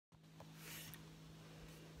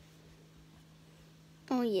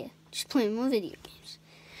Oh yeah, just playing more video games.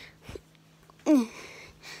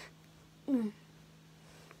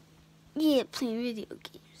 Yeah, playing video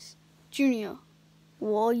games. Junior,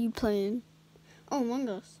 what are you playing? Oh, Among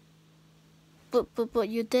Us. But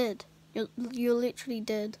you're dead. You're literally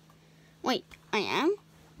dead. Wait, I am?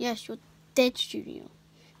 Yes, you're dead, Junior.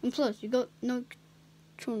 And plus, you got no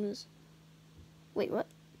controllers. Wait, what?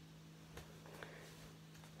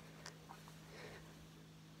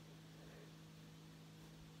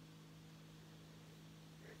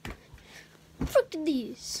 Look at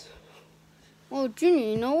these. Oh,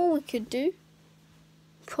 Junior, you know what we could do?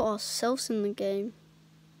 Put ourselves in the game.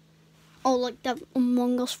 Oh, like that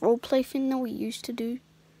Among Us roleplay thing that we used to do.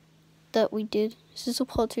 That we did. Is this a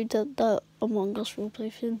part 2 that Among Us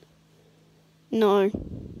roleplay thing? No.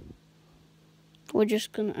 We're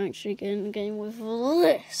just gonna actually get in the game with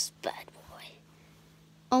this bad boy.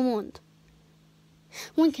 I want.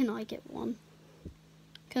 When can I get one?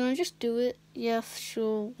 Can I just do it? Yeah,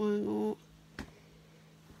 sure, why not?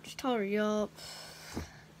 Just hurry up.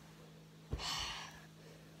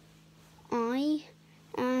 I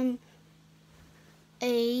am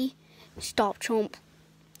a stop chomp.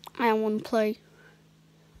 I want to play.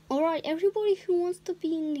 Alright, everybody who wants to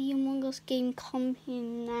be in the Among Us game, come here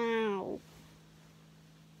now.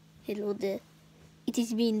 Hello there. It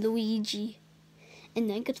is me, Luigi.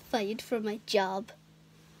 And I got fired from my job.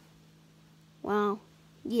 Wow.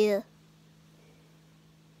 Yeah.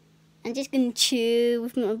 I'm just gonna chill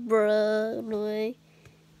with my brother.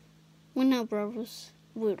 We're not brothers.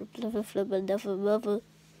 We're brother.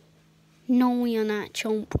 No, we are not,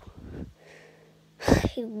 chomp.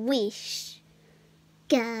 I wish.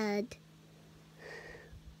 God.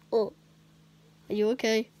 Oh. Are you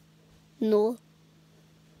okay? No.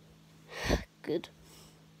 Good.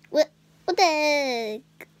 What the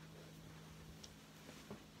heck?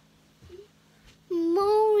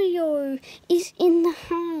 Mario is in the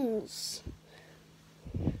house.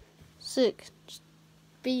 Sick. Just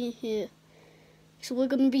be here. So we're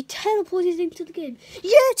gonna be teleported into the game.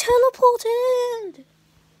 Yeah, teleported!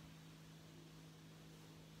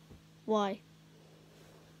 Why?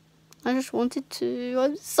 I just wanted to.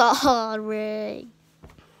 I'm sorry.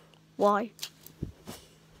 Why?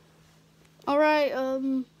 Alright,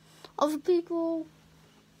 other people.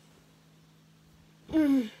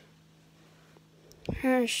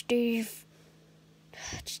 Hey, Steve.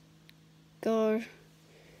 Just go.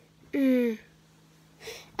 And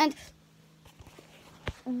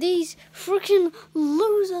these freaking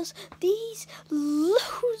losers,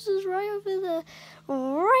 right over there,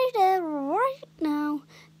 right now,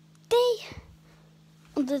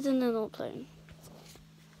 they're not playing.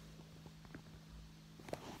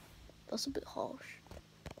 That's a bit harsh.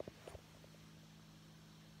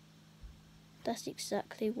 That's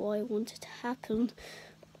exactly what I wanted to happen.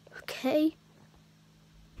 Okay.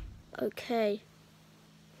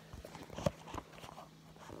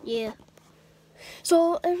 Yeah.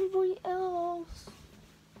 So everybody else.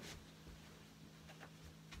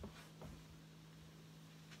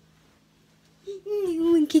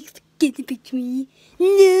 No one can forget about me.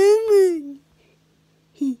 No one.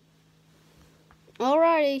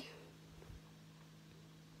 Alrighty.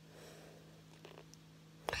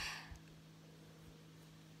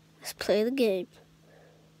 Let's play the game.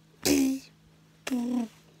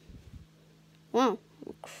 Wow.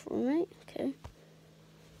 Right. Okay.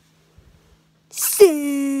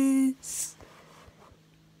 Sus.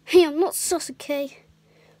 Hey, I'm not sus, okay?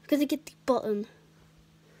 I'm gonna get the button.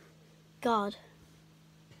 God.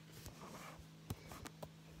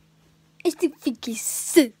 I still think he's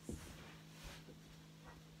sus.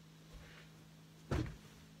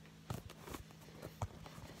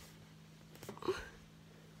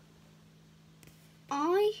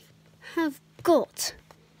 I have got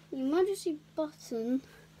the emergency button.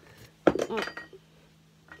 Oh.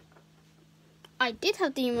 I did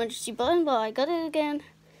have the emergency button, but I got it again.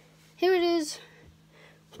 Here it is.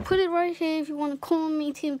 Put it right here if you want to call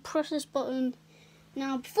me to press this button.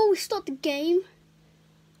 Now, before we start the game,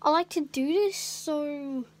 I like to do this,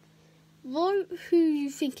 so vote who you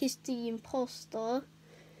think is the imposter.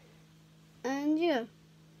 And yeah.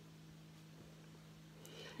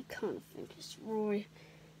 I kind of think it's Roy.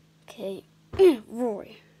 Okay,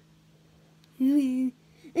 Roy.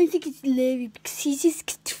 I think it's Larry because he's just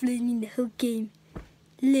controlling the whole game.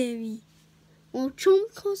 Larry. Well,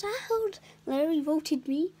 Chomp calls out. Larry voted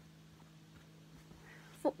me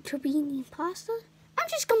to be the imposter. I'm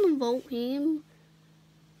just gonna vote him.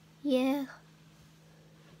 Yeah.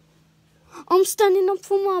 I'm standing up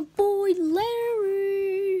for my boy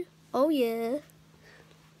Larry. Oh yeah.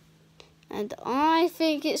 And I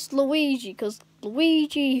think it's Luigi because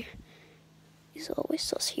Luigi is always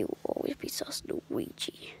sus. He will always be sus.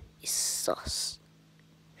 Luigi is sus.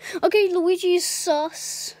 Okay, Luigi is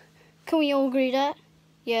sus. Can we all agree that?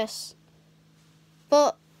 Yes.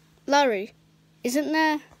 But, Larry, isn't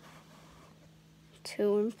there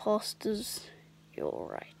 2 imposters? You're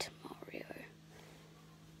right, Mario.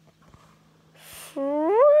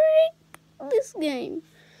 Freak this game.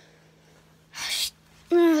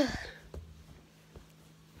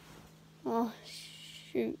 Oh,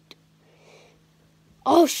 shoot.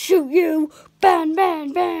 I'll shoot you! Ban,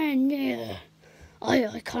 ban, ban! Yeah.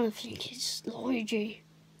 I kind of think it's Luigi.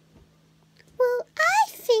 Well, I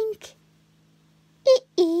think it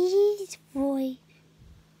is Roy.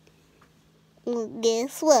 Well,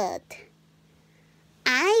 guess what?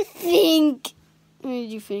 I think... What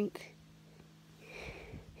did you think?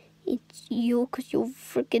 It's you because you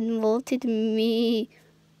freaking voted me.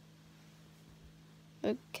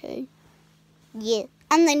 Okay. Yeah,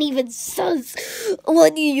 I'm not even sus.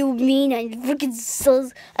 What do you mean I'm freaking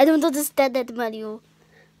sus? I don't understand that, Mario.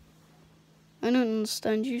 I don't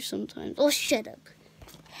understand you sometimes. Oh, shut up.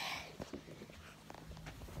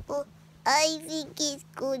 Well, I think it's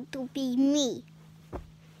going to be me.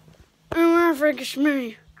 I think it's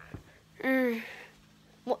me.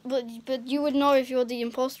 But you would know if you're the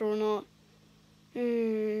imposter or not.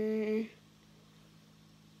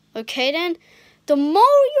 Okay then. The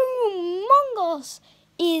Mario Among Us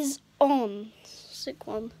is on. Sick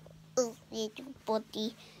one. Oh, little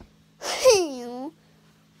body. Oh,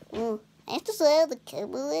 I have to set out the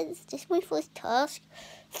camera. Is this my first task?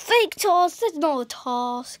 Fake task. That's not a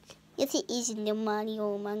task. Yes, it is in the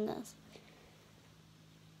Mario Among Us.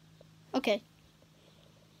 Okay.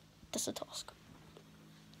 That's a task.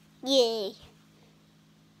 Yay.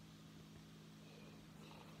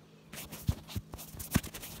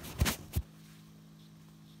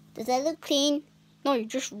 Does that look clean? No, you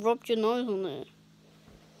just rubbed your nose on it.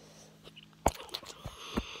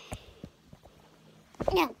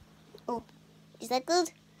 No. Oh, is that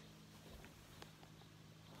good?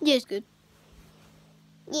 Yeah, it's good.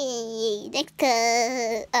 Yay. Next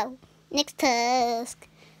task. Oh, next task.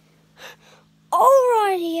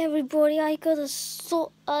 Alrighty, everybody. I've got to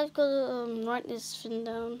write this thing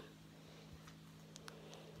down.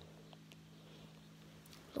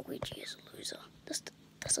 Luigi is a loser.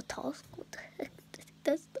 That's a task. What the heck?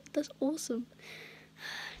 That's awesome.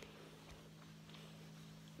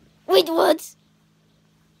 Wait, what?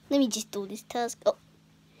 Let me just do this task. Oh,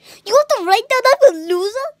 you have to write down I'm a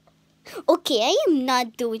loser? Okay, I am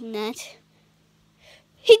not doing that.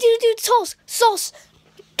 He didn't do the task. Sauce.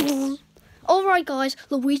 Alright, guys.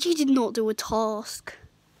 Luigi did not do a task.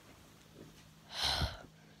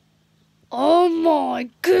 Oh my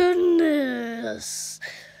goodness.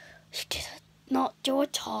 He did not do a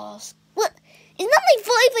task. What? It's not my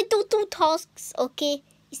fault if I don't do tasks, okay?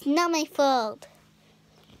 It's not my fault.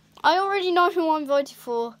 I already know who I'm voting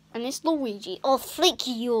for, and it's Luigi. Oh, frick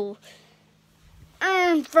you.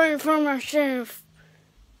 I'm voting for myself.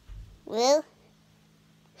 Well,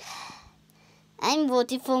 I'm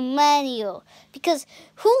voting for Mario. Because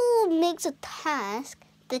who makes a task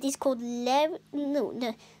that is called Luigi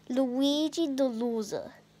the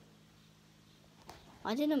Loser?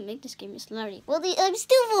 I didn't make this game, it's Larry. Well, I'm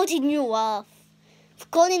still voting you off for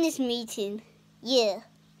calling this meeting. Yeah,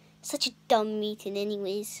 such a dumb meeting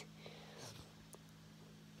anyways.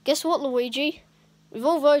 Guess what, Luigi? We've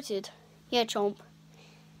all voted. Yeah, chomp.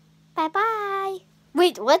 Bye-bye.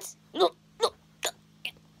 Wait, what? Look.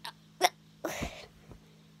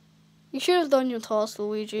 You should have done your task,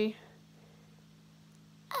 Luigi.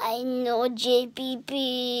 I know, JPP.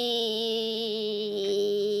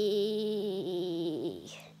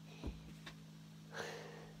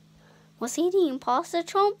 Was he the imposter,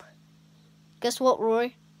 chomp? Guess what,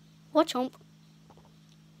 Roy? What, chomp?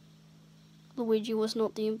 Luigi was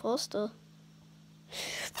not the imposter.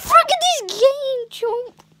 Frick this game,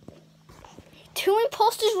 chomp! 2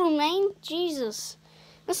 imposters remain? Jesus.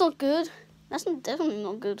 That's not good. That's definitely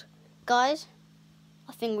not good. Guys,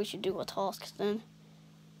 I think we should do our tasks then.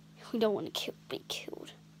 We don't want to be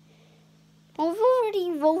killed. Well, we've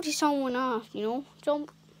already voted someone off, you know?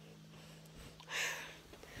 Jump.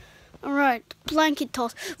 Alright, blanket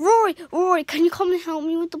toss. Rory, can you come and help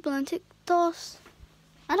me with the blanket toss?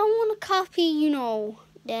 I don't want to copy, you know,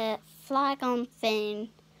 the flag on thing.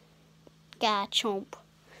 Guy chomp.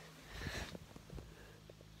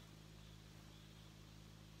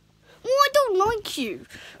 Oh, I don't like you.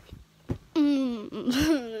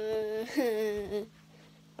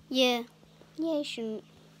 Yeah, you shouldn't.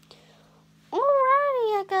 Alrighty,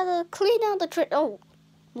 I gotta clean out the trash. Oh,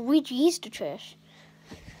 Luigi is the trash.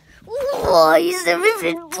 Why is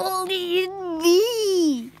everything bullying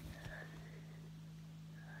me?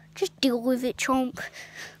 Just deal with it, Chomp.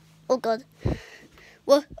 Oh God.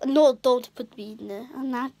 Well, no, don't put me in there.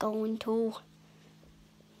 I'm not going to.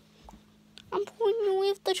 I'm putting you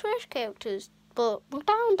with the trash characters, but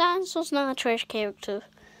McDonald Dinosaur's not a trash character.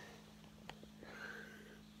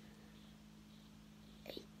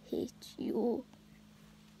 I hate you.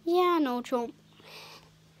 Yeah, no, Chomp.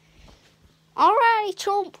 Alright,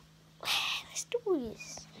 Chomp. Let's do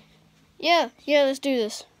this. Yeah, let's do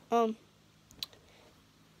this. Fan.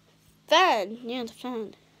 Yeah, the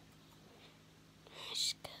fan.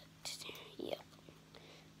 Yep.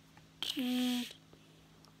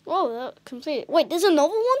 Oh, that completed. Wait, there's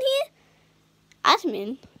another one here?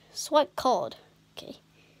 Admin. Swipe card. Okay.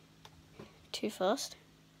 Too fast.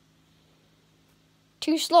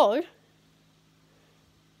 Too slow.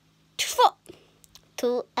 Too fast.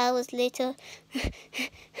 2 hours later.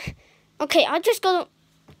 Okay, I just gotta...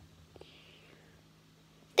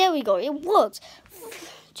 There we go, it works.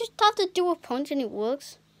 Just have to do a punch and it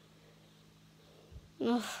works.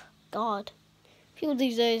 Ugh, God. People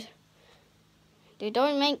these days, they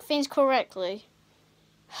don't make things correctly.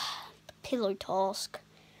 The pillow task.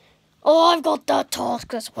 Oh, I've got that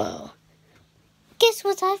task as well. Guess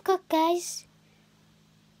what I've got, guys?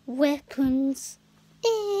 Weapons.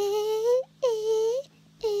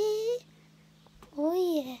 Oh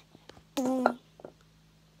yeah. Boom.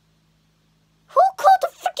 Who called the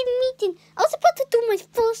freaking meeting? I was about to do my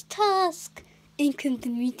first task. And come to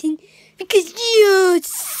the meeting because you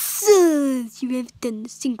sus. You haven't done a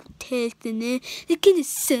single task in there. It's kinda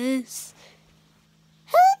sus.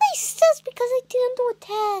 How are they sus because I didn't do a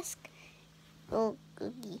task? Oh,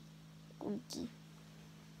 Googie.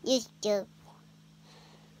 Yes, Joe.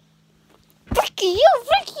 Frick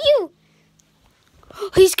you!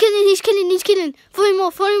 He's killing. Throw him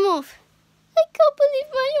off. I can't believe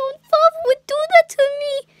my own father would do that to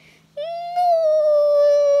me. No.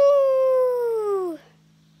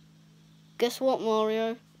 Guess what,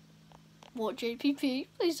 Mario? What, JPP?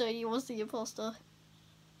 Please say he was the imposter.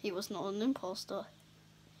 He was not an imposter.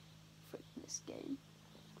 Frick this game.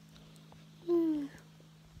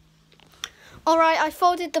 Alright, I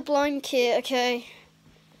folded the blanket, okay.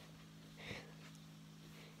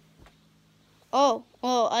 Oh,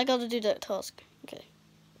 I gotta do that task. Okay.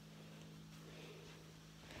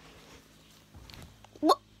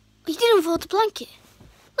 What? He didn't fold the blanket.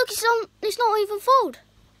 Look, it's not even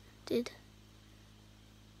folded.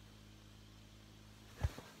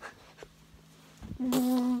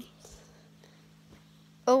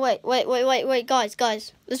 Oh, wait, guys.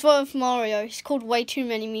 Let's vote for Mario. He's called way too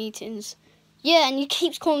many meetings. Yeah, and he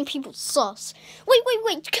keeps calling people sus.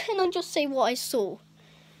 Wait, can I just say what I saw?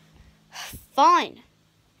 Fine.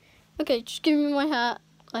 Okay, just give me my hat.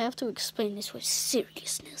 I have to explain this with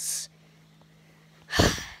seriousness.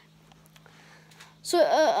 So,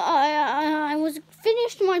 I was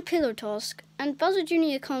finished my pillow task, and Bowser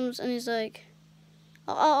Jr. comes and is like,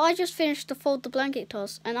 I just finished the fold the blanket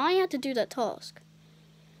task, and I had to do that task.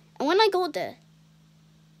 And when I got there,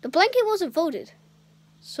 the blanket wasn't folded.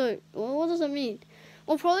 So, what does that mean?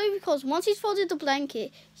 Well, probably because once he's folded the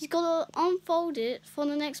blanket, he's got to unfold it for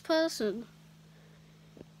the next person.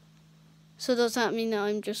 So does that mean that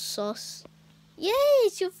I'm just sus?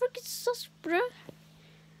 Yes, you're freaking sus, bruh.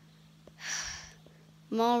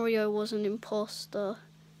 Mario was an imposter.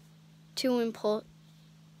 2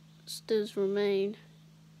 imposters remain.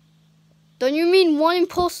 Don't you mean 1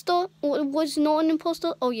 imposter was not an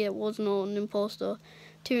imposter? Oh yeah, was not an imposter.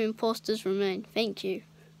 2 imposters remain. Thank you.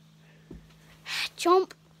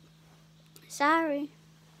 Jump. Sorry.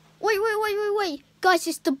 Wait. Guys,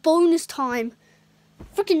 it's the bonus time.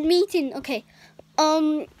 Freaking meeting. Okay.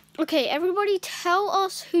 Okay, everybody tell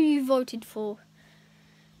us who you voted for.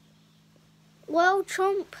 Well,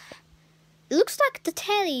 Trump, it looks like the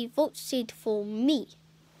tally voted for me.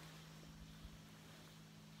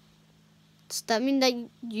 Does that mean that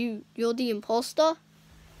you're the imposter?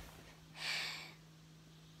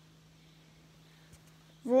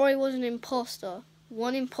 Roy was an imposter.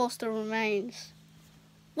 1 imposter remains.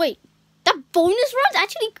 Wait, that bonus round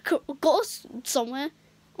actually got us somewhere.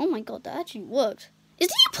 Oh my god, that actually worked. Is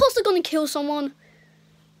the imposter gonna kill someone?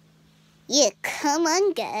 Yeah, come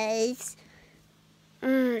on, guys.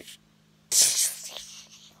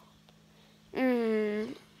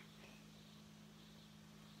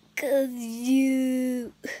 Cause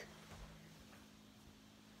you.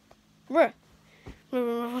 Bruh.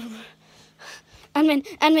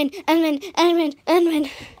 Admin.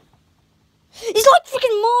 It's like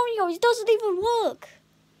freaking Mario. It doesn't even work.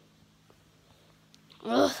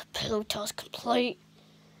 Ugh, pillow task complete.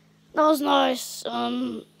 That was nice.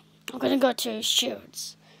 I'm gonna go to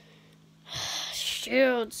Shields.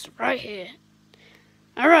 Shields, right here.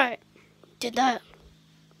 Alright, did that.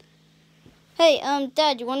 Hey,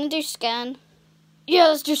 Dad, you wanna do scan? Yeah,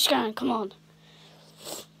 let's do scan, come on.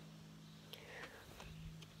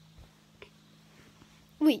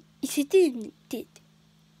 Wait, is he dead?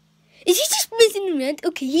 Is he just messing around?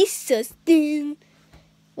 Okay, he's sus then.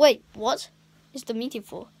 Wait, what is the meeting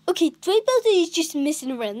for? Okay, Dry Bowser is just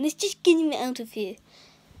messing around. Let's just get him out of here.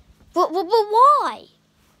 But why?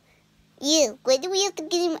 Yeah, why do we have to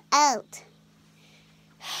get him out?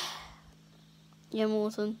 Yeah,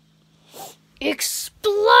 Morton.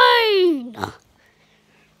 Explain!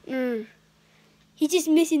 He's just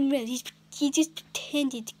messing around. He just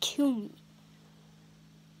pretended to kill me.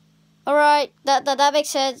 Alright, that makes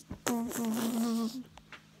sense.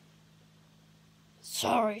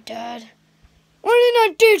 Sorry, Dad. Why didn't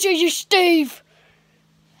I do to you, Steve?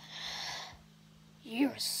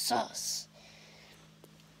 You're sus.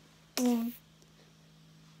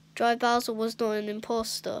 Dry Bowser was not an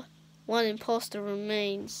imposter. One imposter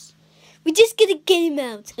remains. We're just gonna get him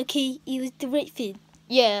out, okay? It was the right thing.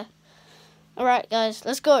 Yeah. Alright, guys,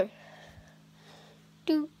 let's go.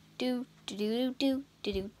 Do do do do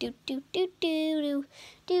do do do do do do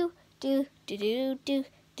do do do do do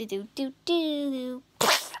do do do do.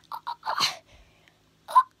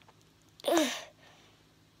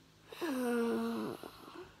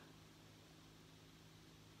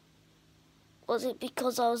 Was it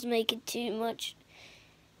because I was making too much?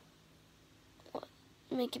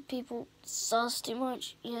 Making people sus too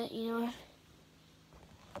much? Yeah, you know.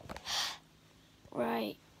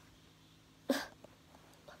 Right.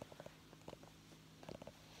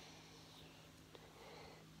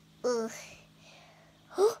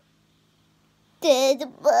 Dead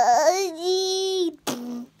body.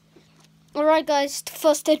 Alright, guys, the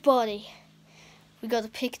first dead body. We gotta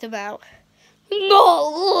pick them out.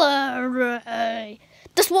 No, Larry!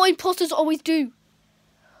 That's what imposters always do.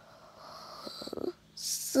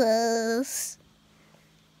 Sus.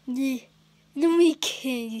 Yeah. No, we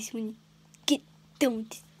can't just when you get done with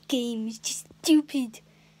this game. It's just stupid.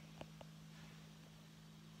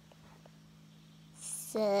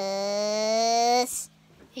 Sus.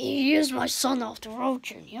 He is my son after all,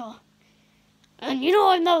 Junior. And you know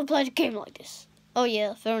I've never played a game like this. Oh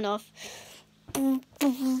yeah, fair enough.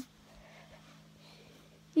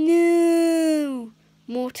 No.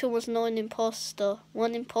 Mortal was not an imposter.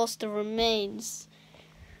 One imposter remains.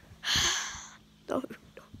 No.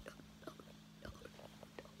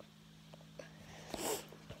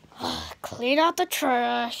 Clean out the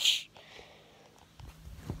trash.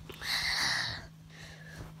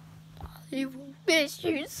 I will miss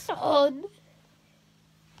you, son.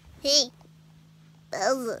 Hey,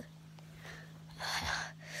 Bowser.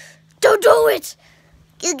 Don't do it!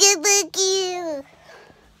 You get back here.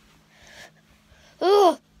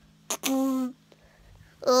 Ugh.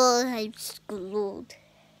 Oh, I'm screwed.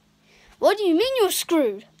 What do you mean you're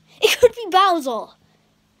screwed? It could be Bowser.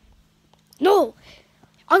 No,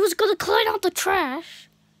 I was gonna clean out the trash,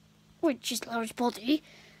 which is Larry's body,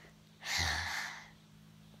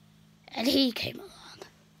 and he came along.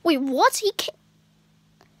 Wait, what? He came?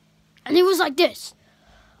 And he was like this.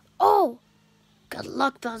 Oh, good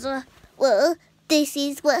luck, Bowser. Well, this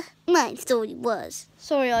is what my story was.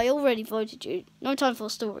 Sorry, I already voted you. No time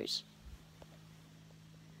for stories.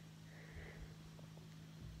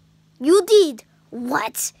 You did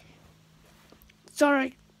what?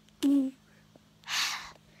 Sorry.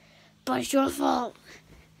 But it's your fault.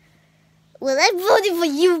 Well, I voted for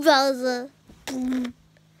you, Bowser.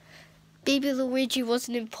 Baby Luigi was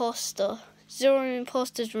an imposter. 0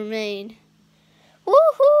 imposters remain.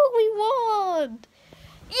 Woohoo! We won!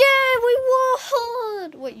 Yeah, we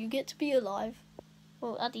won! Wait, you get to be alive?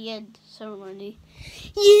 Well, at the end ceremony.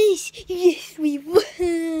 Yes, we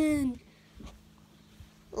won.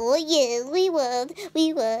 Oh yeah, we won.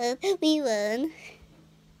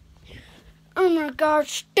 Oh my God,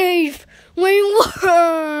 Steve, we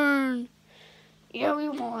won! Yeah, we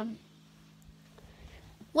won.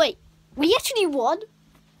 Wait, we actually won?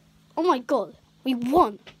 Oh my God, we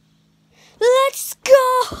won. Let's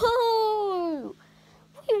go!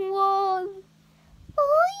 We won.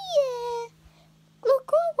 Oh yeah.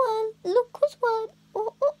 Look who's won.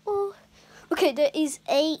 Oh. Okay, there is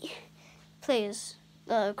 8 players,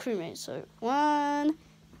 crewmates. So 1,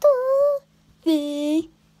 2, 3,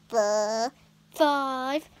 4,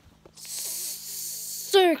 5,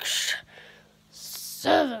 6,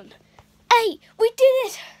 7, 8. We did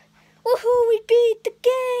it! Woohoo! We beat the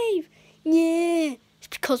game! Yeah, it's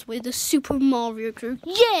because we're the Super Mario crew.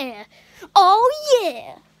 Yeah! Oh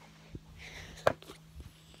yeah!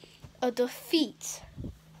 a defeat.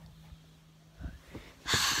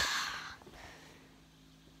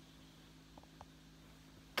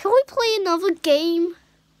 Can we play another game?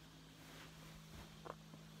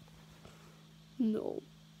 No.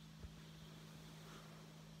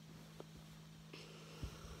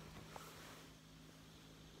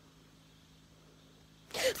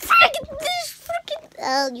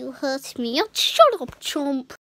 Oh, you hurt me. Shut up, chump.